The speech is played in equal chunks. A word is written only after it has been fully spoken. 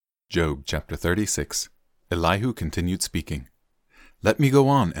Job chapter 36. Elihu continued speaking. Let me go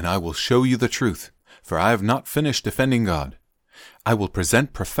on, and I will show you the truth, for I have not finished defending God. I will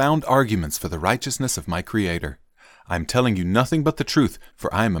present profound arguments for the righteousness of my Creator. I am telling you nothing but the truth,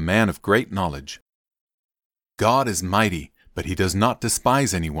 for I am a man of great knowledge. God is mighty, but He does not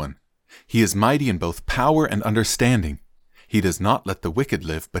despise anyone. He is mighty in both power and understanding. He does not let the wicked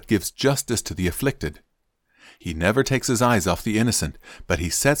live, but gives justice to the afflicted. He never takes His eyes off the innocent, but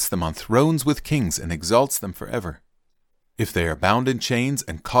He sets them on thrones with kings and exalts them forever. If they are bound in chains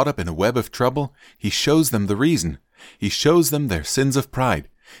and caught up in a web of trouble, He shows them the reason. He shows them their sins of pride.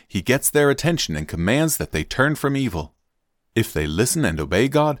 He gets their attention and commands that they turn from evil. If they listen and obey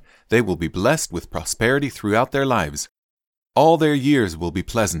God, they will be blessed with prosperity throughout their lives. All their years will be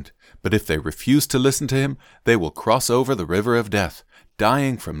pleasant, but if they refuse to listen to Him, they will cross over the river of death,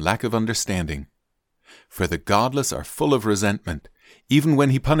 dying from lack of understanding. For the godless are full of resentment. Even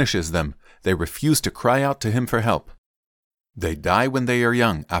when He punishes them, they refuse to cry out to Him for help. They die when they are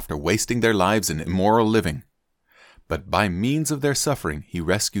young, after wasting their lives in immoral living. But by means of their suffering, He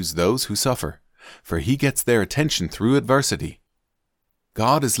rescues those who suffer, for He gets their attention through adversity.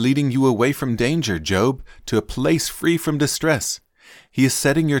 God is leading you away from danger, Job, to a place free from distress. He is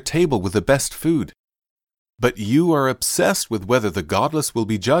setting your table with the best food. But you are obsessed with whether the godless will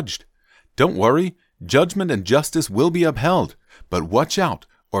be judged. Don't worry, judgment and justice will be upheld, but watch out,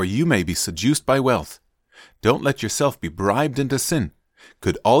 or you may be seduced by wealth. Don't let yourself be bribed into sin.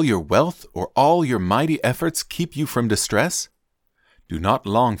 Could all your wealth or all your mighty efforts keep you from distress? Do not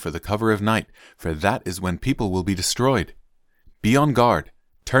long for the cover of night, for that is when people will be destroyed. Be on guard.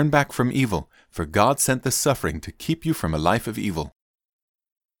 Turn back from evil, for God sent the suffering to keep you from a life of evil.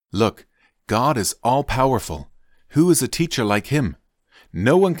 Look, God is all-powerful. Who is a teacher like Him?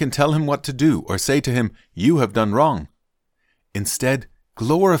 No one can tell Him what to do or say to Him, "You have done wrong." Instead,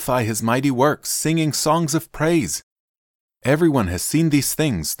 glorify His mighty works, singing songs of praise. Everyone has seen these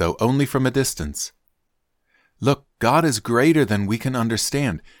things, though only from a distance. Look, God is greater than we can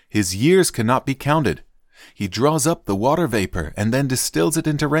understand. His years cannot be counted. He draws up the water vapor and then distills it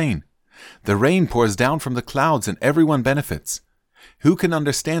into rain. The rain pours down from the clouds and everyone benefits. Who can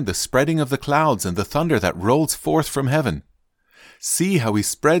understand the spreading of the clouds and the thunder that rolls forth from heaven? See how He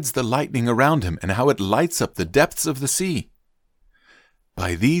spreads the lightning around Him and how it lights up the depths of the sea.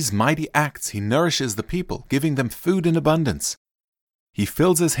 By these mighty acts He nourishes the people, giving them food in abundance. He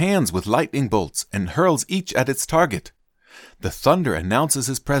fills His hands with lightning bolts and hurls each at its target. The thunder announces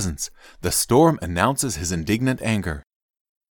His presence. The storm announces His indignant anger.